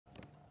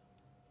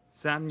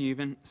Sam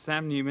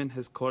Newman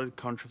has courted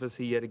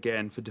controversy yet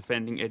again for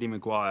defending Eddie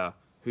Maguire,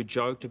 who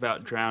joked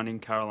about drowning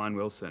Caroline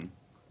Wilson.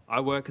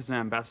 I work as an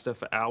ambassador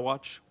for Our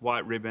Watch,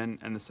 White Ribbon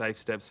and the Safe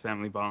Steps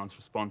Family Violence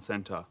Response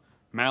Centre.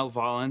 Male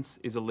violence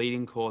is a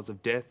leading cause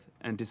of death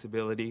and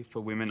disability for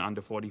women under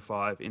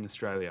 45 in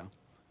Australia.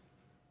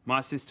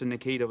 My sister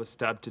Nikita was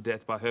stabbed to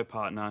death by her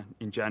partner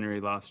in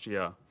January last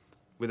year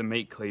with a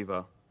meat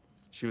cleaver.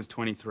 She was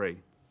 23.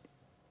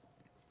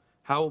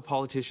 How will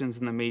politicians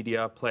and the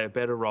media play a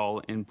better role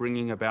in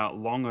bringing about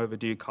long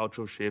overdue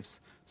cultural shifts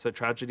so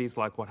tragedies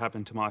like what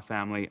happened to my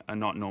family are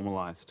not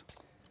normalised?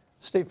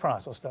 Steve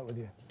Price, I'll start with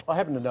you. I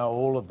happen to know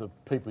all of the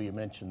people you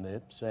mentioned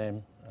there,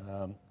 Sam,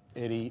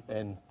 Eddie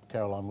and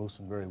Caroline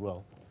Wilson very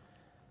well.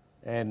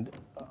 And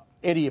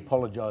Eddie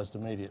apologised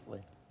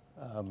immediately.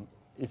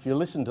 If you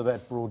listen to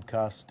that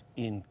broadcast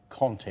in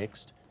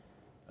context,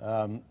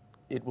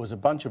 it was a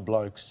bunch of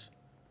blokes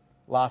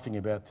laughing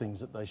about things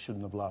that they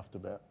shouldn't have laughed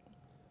about.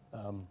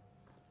 And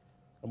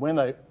when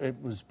it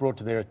was brought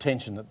to their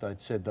attention that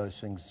they'd said those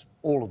things,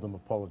 all of them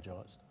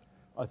apologised.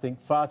 I think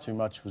far too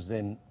much was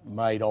then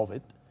made of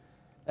it.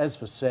 As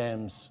for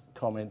Sam's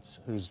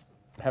comments, who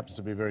happens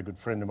to be a very good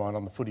friend of mine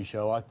on the footy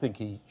show, I think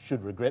he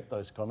should regret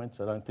those comments.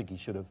 I don't think he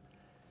should have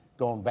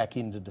gone back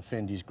in to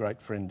defend his great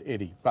friend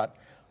Eddie. But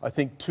I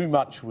think too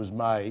much was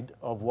made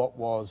of what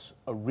was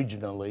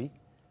originally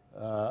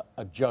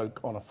a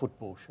joke on a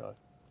football show.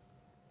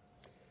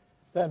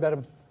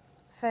 Badham.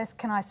 First,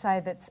 can I say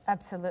that's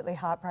absolutely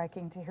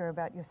heartbreaking to hear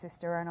about your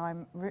sister, and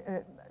I'm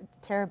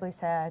terribly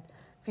sad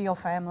for your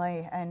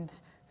family and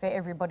for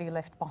everybody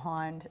left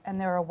behind. And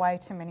there are way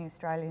too many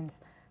Australians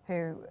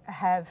who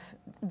have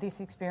this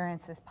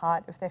experience as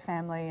part of their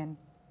family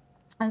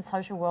and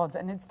social worlds,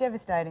 and it's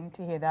devastating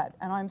to hear that,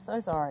 and I'm so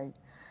sorry.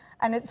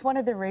 And it's one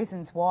of the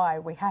reasons why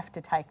we have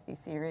to take this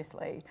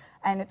seriously.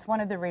 And it's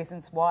one of the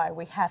reasons why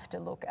we have to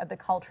look at the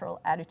cultural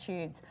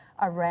attitudes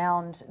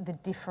around the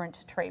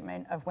different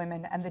treatment of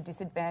women and the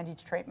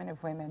disadvantaged treatment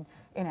of women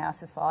in our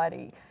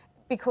society.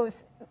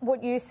 Because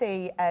what you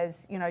see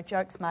as, you know,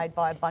 jokes made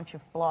by a bunch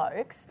of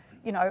blokes,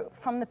 you know,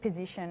 from the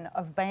position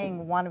of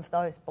being one of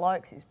those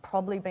blokes who's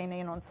probably been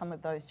in on some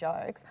of those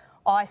jokes,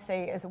 I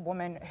see as a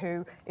woman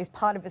who is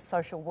part of a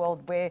social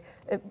world where,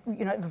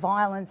 you know,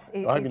 violence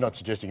is... I hope you're not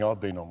suggesting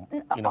I've been on,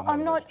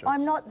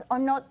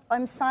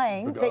 I'm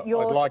saying that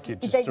you're... I'd like you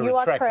just to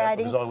retract that,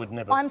 because I would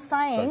never I'm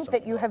saying say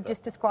that you like have that.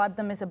 just described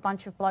them as a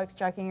bunch of blokes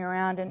joking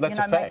around and, That's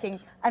you know, a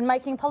fact.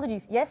 making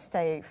apologies. Yes,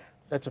 Steve.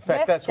 That's a fact.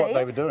 Yes, That's Steve. what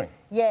they were doing.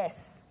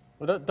 Yes.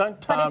 Well, don't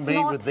tar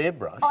me with their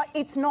brush.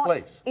 It's not.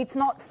 Please. It's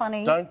not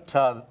funny. Don't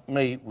tar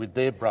me with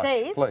their brush,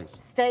 Steve, please.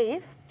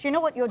 Steve, do you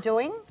know what you're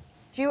doing?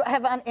 Do you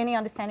have any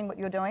understanding what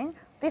you're doing?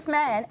 This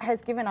man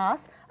has given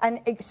us an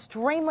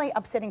extremely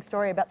upsetting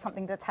story about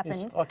something that's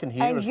happened. Yes, I can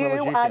hear and as well as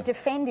you are can.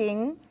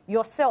 defending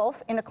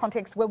yourself in a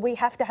context where we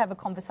have to have a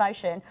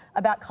conversation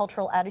about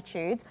cultural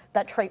attitudes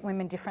that treat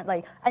women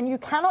differently. And you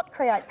cannot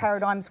create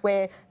paradigms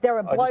where there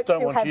are blokes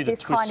who have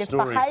this kind of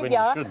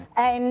behaviour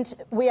and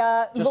we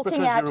are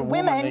looking at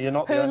women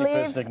who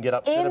live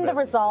in the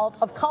result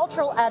of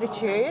cultural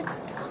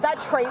attitudes that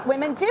treat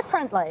women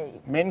differently.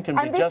 Men can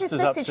be just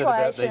as upset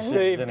about these things.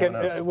 Steve,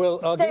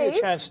 I'll give you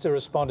a chance to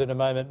respond in a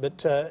moment,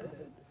 but...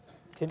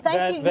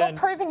 Thank you. You're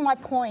proving my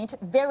point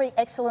very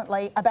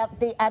excellently about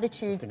the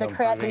attitudes that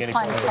create these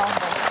kind of problems.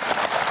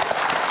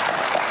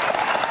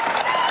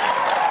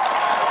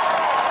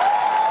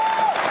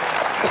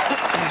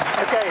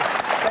 Okay,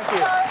 thank you.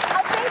 So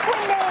I think we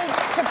need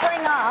to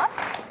bring up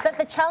that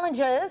the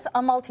challenges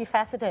are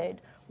multifaceted.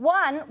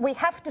 One, we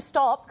have to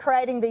stop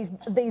creating these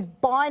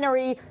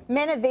binary,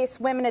 men are this,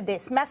 women are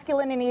this,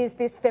 masculinity is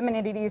this,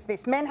 femininity is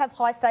this, men have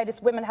high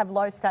status, women have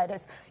low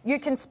status. You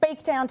can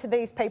speak down to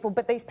these people,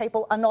 but these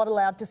people are not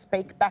allowed to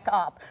speak back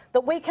up.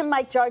 That we can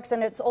make jokes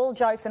and it's all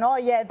jokes and, oh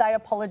yeah, they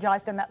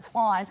apologised and that's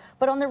fine.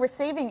 But on the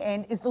receiving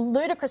end is the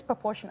ludicrous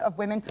proportion of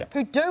women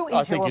who do endure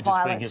violence. I think you're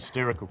just being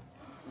hysterical.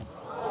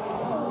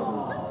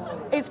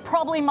 It's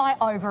probably my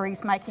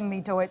ovaries making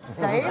me do it,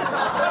 Steve.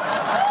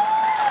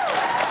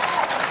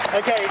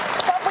 Okay.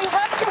 But we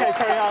have to... Okay,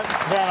 sorry,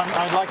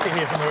 I'd like to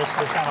hear from the rest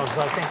of the panel, because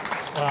I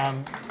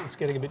think it's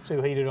getting a bit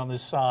too heated on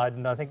this side,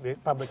 and I think the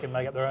public can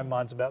make up their own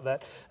minds about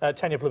that.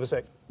 Tanya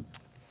Plibersek.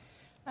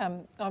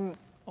 I'm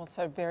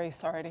also very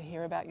sorry to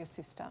hear about your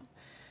sister.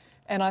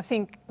 And I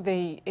think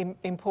the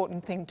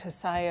important thing to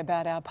say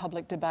about our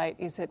public debate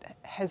is it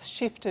has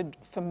shifted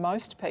for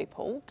most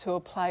people to a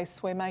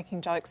place where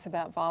making jokes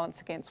about violence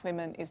against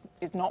women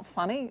is not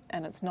funny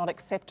and it's not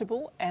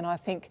acceptable. And I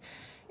think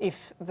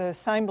if the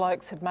same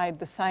blokes had made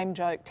the same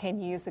joke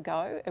 10 years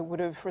ago, it would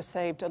have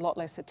received a lot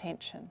less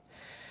attention.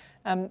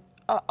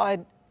 I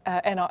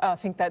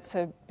think that's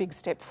a big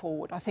step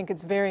forward. I think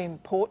it's very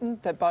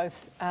important that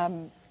both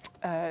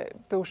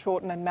Bill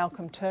Shorten and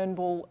Malcolm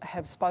Turnbull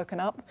have spoken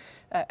up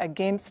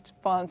against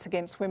violence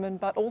against women,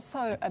 but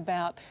also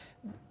about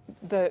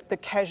the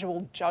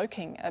casual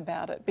joking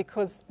about it,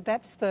 because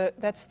that's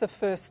the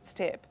first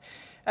step.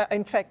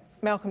 In fact,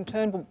 Malcolm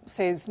Turnbull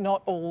says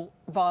not all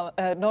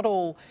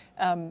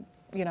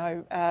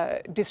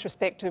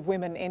disrespect of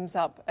women ends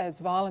up as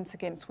violence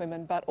against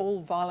women, but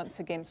all violence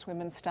against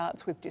women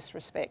starts with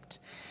disrespect.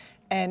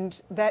 And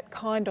that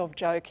kind of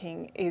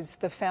joking is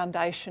the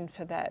foundation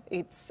for that.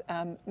 It's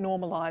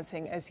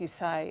normalising, as you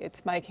say.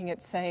 It's making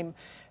it seem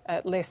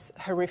less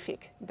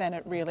horrific than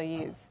it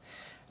really is.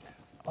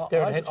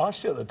 I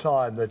said at the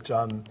time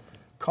that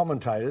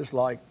commentators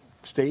like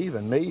Steve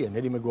and me and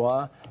Eddie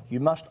Maguire, you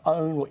must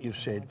own what you've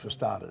said, for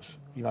starters.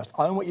 You must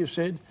own what you've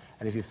said,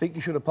 and if you think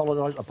you should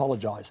apologise,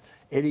 apologise.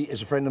 Eddie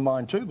is a friend of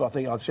mine too, but I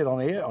think I've said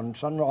on air, on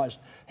Sunrise,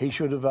 he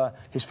should have...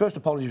 his first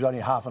apology was only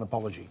half an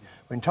apology.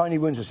 When Tony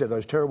Windsor said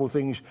those terrible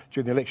things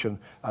during the election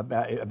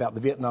about the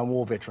Vietnam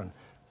War veteran,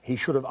 he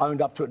should have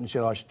owned up to it and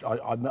said, I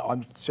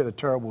said a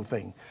terrible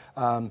thing.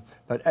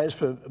 But as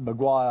for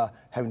Maguire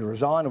having to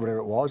resign or whatever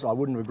it was, I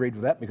wouldn't have agreed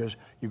with that, because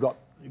you've got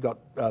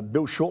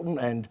Bill Shorten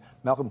and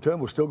Malcolm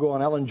Turnbull still go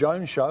on Alan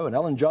Jones' show, and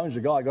Alan Jones, the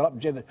guy, got up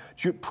and said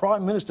that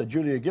Prime Minister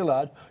Julia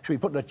Gillard should be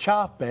put in a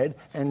chaff bed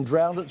and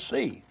drowned at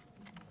sea,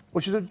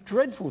 which is a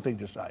dreadful thing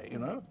to say, you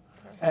know.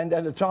 And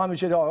at the time he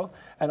said, oh,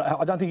 and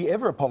I don't think he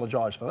ever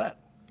apologised for that,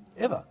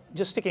 ever.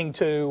 Just sticking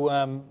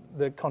to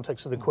the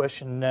context of the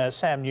question,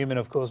 Sam Newman,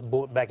 of course,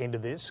 brought back into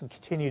this and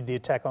continued the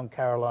attack on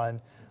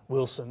Caroline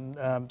Wilson,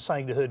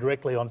 saying to her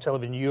directly on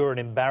television, you're an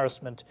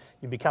embarrassment,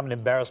 you become an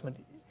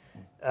embarrassment.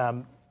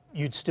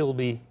 You'd still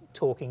be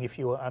talking if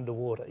you were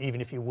underwater,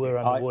 even if you were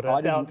underwater.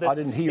 I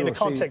didn't hear in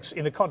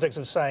the context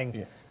of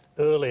saying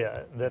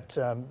earlier that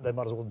they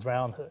might as well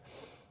drown her.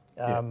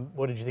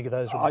 What did you think of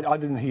those remarks? I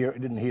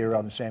didn't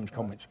hear Sam's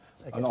comments.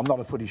 Okay. I'm not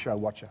a footy show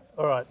watcher.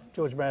 All right,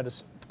 George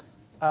Brandis.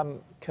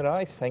 Can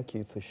I thank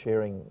you for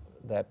sharing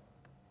that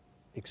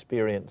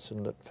experience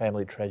and that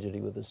family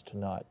tragedy with us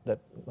tonight? That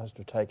must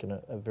have taken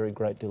a very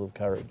great deal of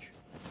courage,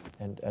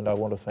 and I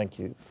want to thank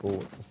you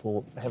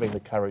for having the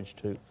courage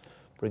to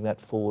bring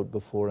that forward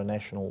before a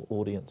national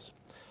audience.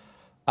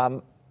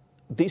 We've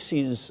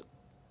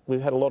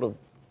had a lot of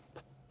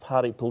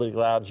party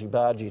political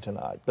argy-bargy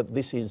tonight, but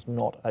this is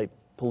not a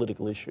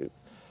political issue.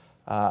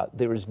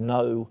 There is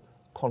no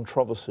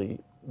controversy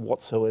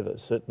whatsoever,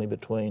 certainly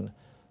between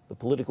the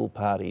political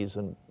parties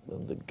and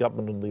the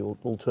government and the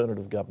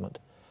alternative government,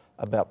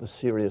 about the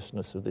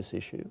seriousness of this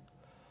issue.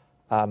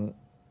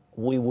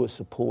 We were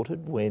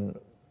supported when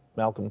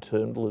Malcolm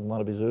Turnbull, in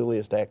one of his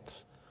earliest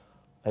acts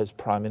as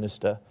Prime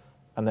Minister,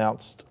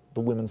 announced the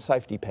Women's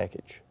Safety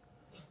Package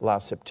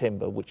last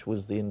September, which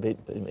was the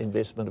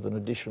investment of an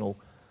additional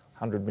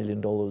 $100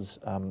 million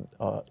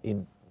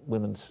in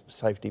women's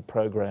safety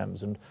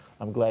programs. And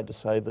I'm glad to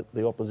say that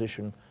the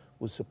opposition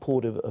was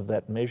supportive of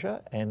that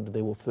measure, and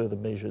there were further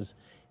measures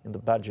in the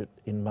budget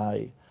in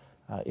May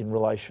in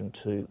relation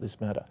to this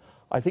matter.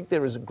 I think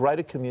there is a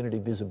greater community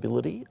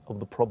visibility of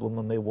the problem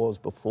than there was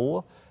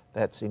before.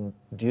 That's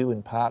due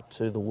in part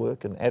to the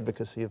work and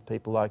advocacy of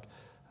people like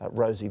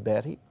Rosie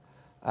Batty.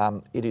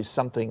 It is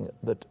something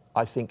that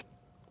I think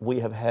we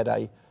have had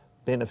a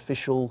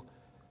beneficial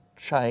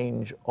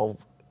change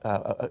of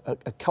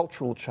a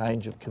cultural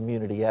change of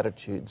community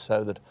attitude,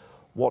 so that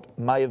what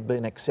may have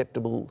been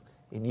acceptable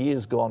in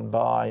years gone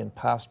by and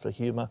passed for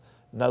humour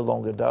no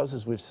longer does,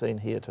 as we've seen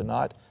here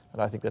tonight,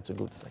 and I think that's a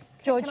good thing.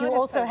 George, you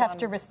also have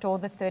to restore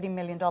the $30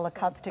 million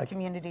cuts to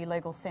community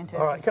legal centres.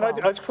 All right, can I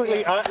just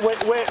quickly,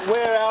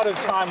 we're out of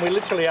time, we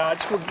literally are. I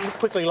just would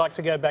quickly like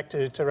to go back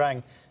to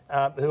Tarang,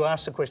 who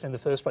asked the question in the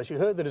first place. You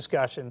heard the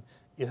discussion,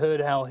 you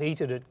heard how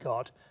heated it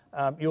got.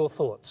 Your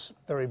thoughts,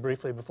 very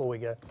briefly, before we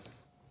go.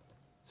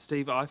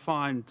 Steve, I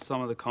find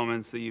some of the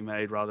comments that you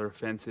made rather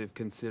offensive,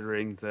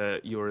 considering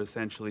that you were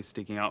essentially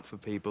sticking up for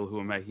people who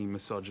were making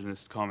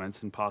misogynist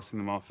comments and passing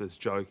them off as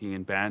joking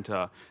and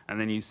banter. And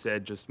then you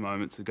said just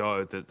moments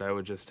ago that they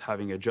were just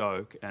having a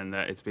joke and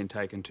that it's been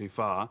taken too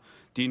far.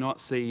 Do you not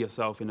see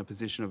yourself in a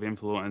position of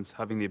influence,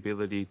 having the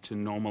ability to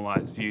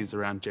normalise views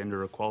around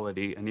gender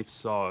equality? And if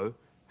so,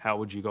 how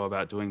would you go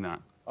about doing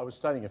that? I was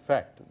stating a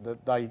fact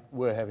that they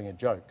were having a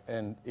joke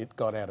and it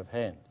got out of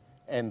hand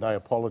and they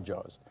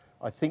apologised.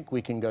 I think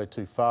we can go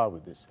too far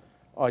with this.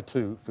 I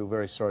too feel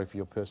very sorry for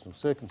your personal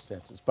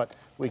circumstances, but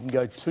we can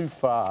go too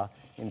far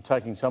in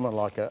taking someone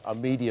like a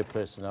media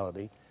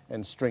personality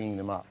and stringing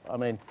them up. I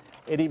mean,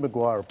 Eddie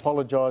Maguire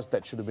apologised.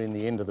 That should have been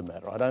the end of the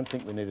matter. I don't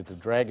think we needed to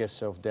drag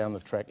ourselves down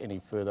the track any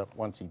further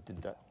once he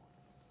did that.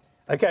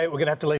 Okay, we're going to have to leave.